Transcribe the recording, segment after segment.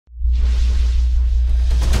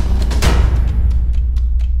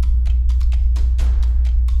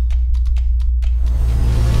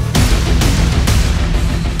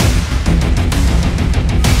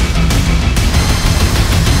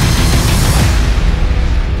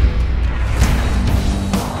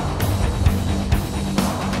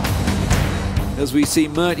as we see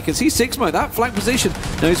Mert. You can see Sixmo, that flank position.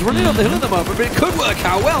 Now he's running up the hill at the moment, but it could work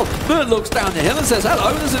out well. Mert looks down the hill and says,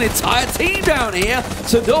 hello, there's an entire team down here.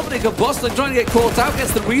 So Dominic and Boston trying to get caught out,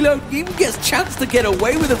 gets the reload, even gets a chance to get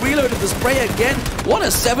away with the reload of the spray again. What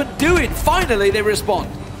is 7 doing? Finally, they respond.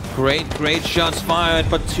 Great shots fired,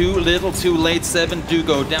 but too little, too late. 7 do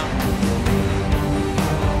go down.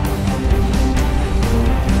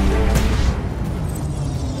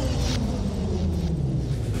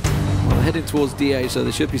 Heading towards DA, so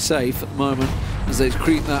they should be safe at the moment as they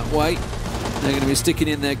creep that way. They're going to be sticking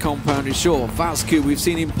in their compound, is sure. Vatsku, we've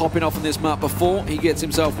seen him popping off on this map before. He gets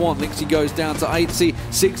himself one. Lixie goes down to Aitzy.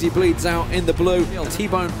 SIMSY bleeds out in the blue.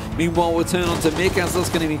 T-Bone, meanwhile, will turn on to miikaz. That's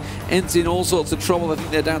going to be ENCE in all sorts of trouble. I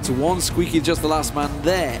think they're down to 1. SKUIJKE just the last man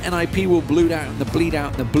there. NIP will bleed out in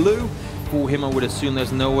the blue. For him, I would assume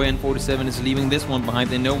there's no way, and 47 is leaving this one behind.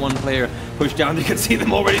 They know one player pushed down. You can see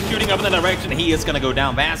them already shooting up in the direction. He is going to go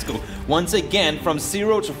down. Vatsku, once again, from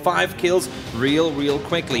 0 to 5 kills real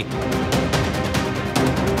quickly.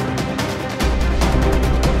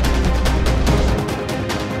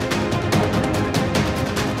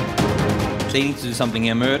 They need to do something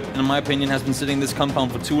here. Mert, in my opinion, has been sitting in this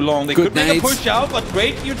compound for too long. They could make a push out, but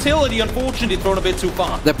great utility, unfortunately, thrown a bit too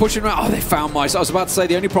far. They're pushing around. Oh, they found Mice. I was about to say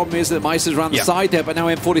the only problem is that Mice is around the side there, but now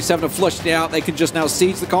M47 have flushed it out. They can just now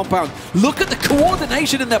siege the compound. Look at the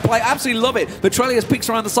coordination in their play. Absolutely love it. Mitraleius peeks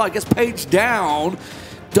around the side, gets Page down.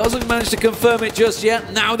 Doesn't manage to confirm it just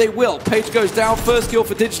yet. Now they will. Page goes down. First kill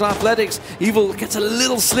for Digital Athletics. Evil gets a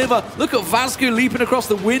little sliver. Look at Vatsku leaping across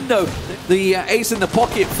the window. The ace in the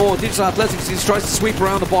pocket for Digital Athletics. He tries to sweep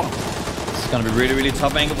around the bottom. It's going to be really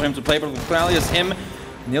tough angle for him to play, but with Mitraleius, him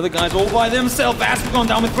and the other guys all by themselves. Vatsku going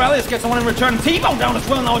down. Mitraleius gets someone in return. T-Bone down as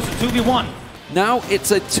well. Now it's a 2v1. Now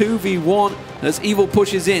it's a 2v1 as Evil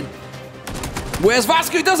pushes in. Where's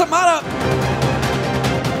Vatsku? Doesn't matter.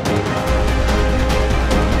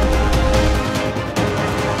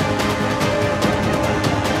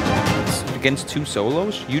 Against 2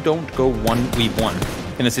 solos, you don't go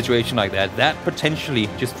 1v1 in a situation like that. That potentially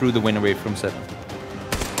just threw the win away from 7.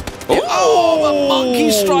 Oh, the monkey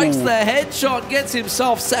strikes the headshot, gets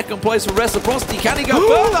himself 2nd place for Reciprocity. Can he go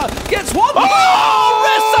further? Gets 1.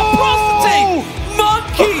 Reciprocity!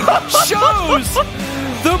 Monkey shows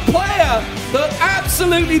the player that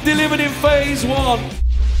absolutely delivered in Phase 1.